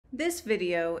This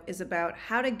video is about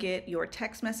how to get your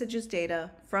text messages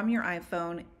data from your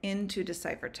iPhone into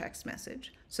Decipher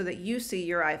TextMessage so that you see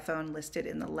your iPhone listed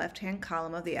in the left-hand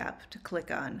column of the app to click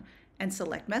on and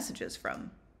select messages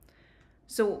from.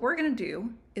 So what we're going to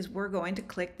do is we're going to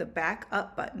click the back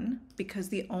up button because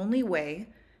the only way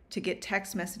to get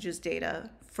text messages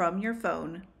data from your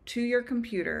phone to your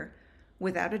computer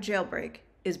without a jailbreak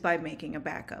is by making a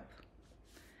backup.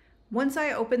 Once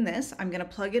I open this, I'm going to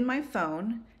plug in my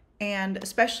phone. And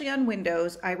especially on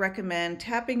Windows, I recommend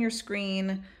tapping your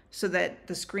screen so that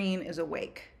the screen is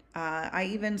awake. I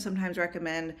even sometimes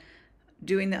recommend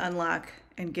doing the unlock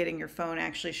and getting your phone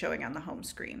actually showing on the home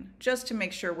screen, just to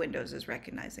make sure Windows is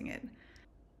recognizing it.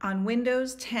 On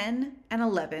Windows 10 and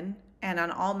 11, and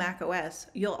on all Mac OS,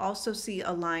 you'll also see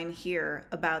a line here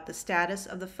about the status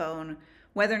of the phone,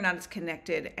 whether or not it's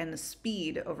connected, and the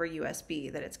speed over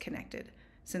USB that it's connected.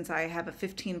 Since I have a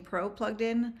 15 Pro plugged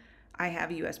in, I have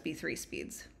USB 3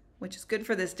 speeds, which is good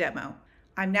for this demo.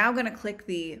 I'm now going to click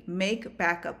the Make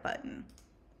Backup button.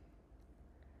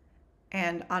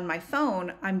 And on my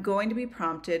phone, I'm going to be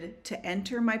prompted to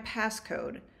enter my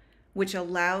passcode, which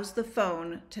allows the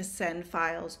phone to send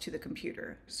files to the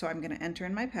computer. So I'm going to enter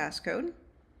in my passcode.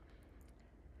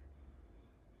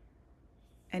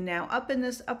 And now up in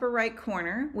this upper right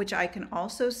corner, which I can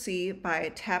also see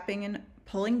by tapping and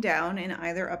pulling down in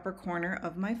either upper corner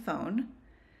of my phone,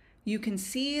 you can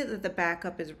see that the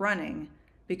backup is running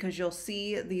because you'll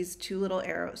see these two little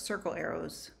circle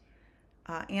arrows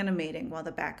animating while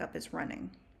the backup is running.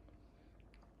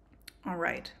 All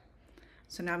right,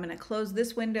 so now I'm going to close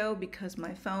this window because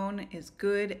my phone is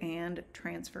good and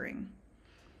transferring.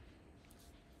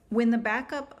 When the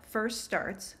backup first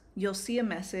starts, you'll see a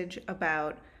message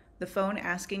about the phone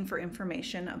asking for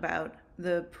information about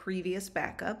the previous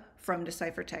backup from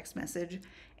Decipher TextMessage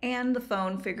and the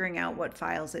phone figuring out what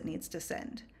files it needs to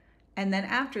send. And then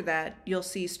after that, you'll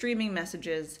see streaming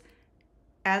messages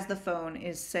as the phone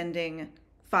is sending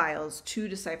files to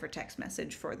Decipher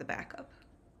TextMessage for the backup.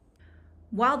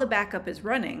 While the backup is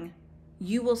running,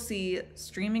 you will see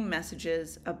streaming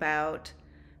messages about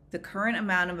the current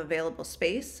amount of available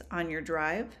space on your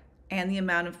drive and the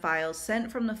amount of files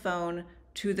sent from the phone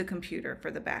to the computer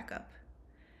for the backup.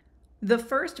 The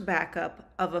first backup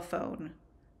of a phone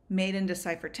made in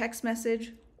Decipher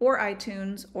TextMessage or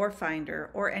iTunes or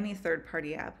Finder or any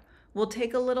third-party app will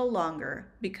take a little longer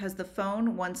because the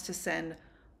phone wants to send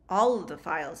all of the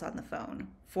files on the phone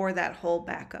for that whole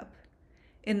backup.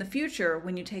 In the future,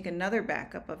 when you take another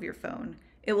backup of your phone,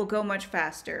 it will go much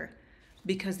faster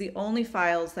because the only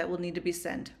files that will need to be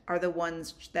sent are the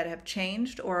ones that have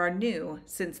changed or are new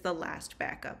since the last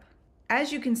backup.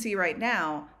 As you can see right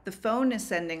now, the phone is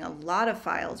sending a lot of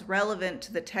files relevant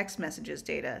to the text messages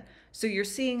data, so you're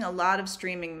seeing a lot of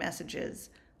streaming messages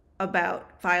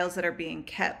about files that are being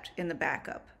kept in the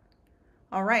backup.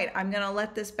 All right, I'm going to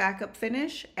let this backup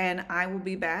finish, and I will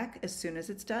be back as soon as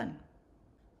it's done.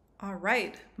 All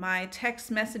right, my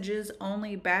text messages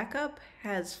only backup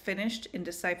has finished in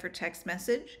Decipher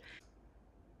TextMessage.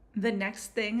 The next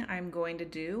thing I'm going to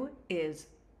do is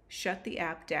shut the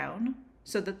app down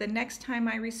so that the next time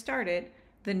I restart it,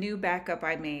 the new backup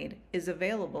I made is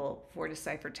available for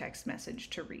Decipher TextMessage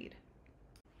to read.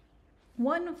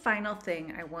 One final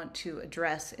thing I want to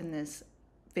address in this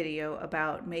video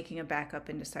about making a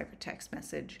backup in Decipher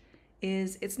TextMessage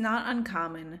is it's not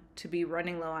uncommon to be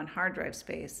running low on hard drive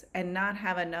space and not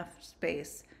have enough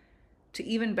space to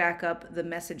even back up the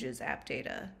Messages app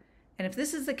data. And if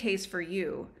this is the case for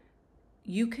you,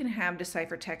 you can have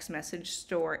Decipher TextMessage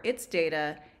store its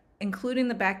data, including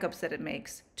the backups that it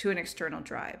makes, to an external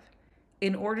drive.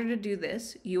 In order to do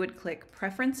this, you would click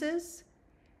Preferences,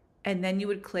 and then you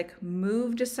would click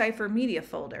Move Decipher Media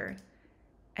Folder,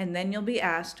 and then you'll be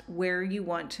asked where you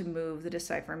want to move the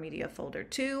Decipher Media Folder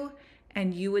to,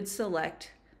 and you would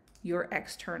select your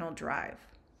external drive.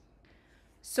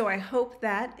 So I hope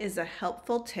that is a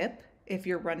helpful tip if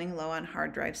you're running low on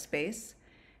hard drive space.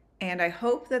 And I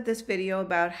hope that this video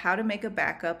about how to make a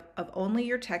backup of only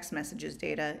your text messages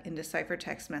data in Decipher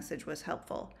TextMessage was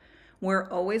helpful. We're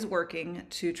always working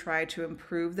to try to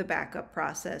improve the backup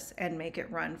process and make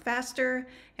it run faster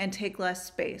and take less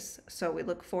space. So we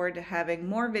look forward to having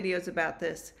more videos about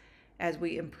this as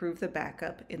we improve the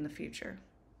backup in the future.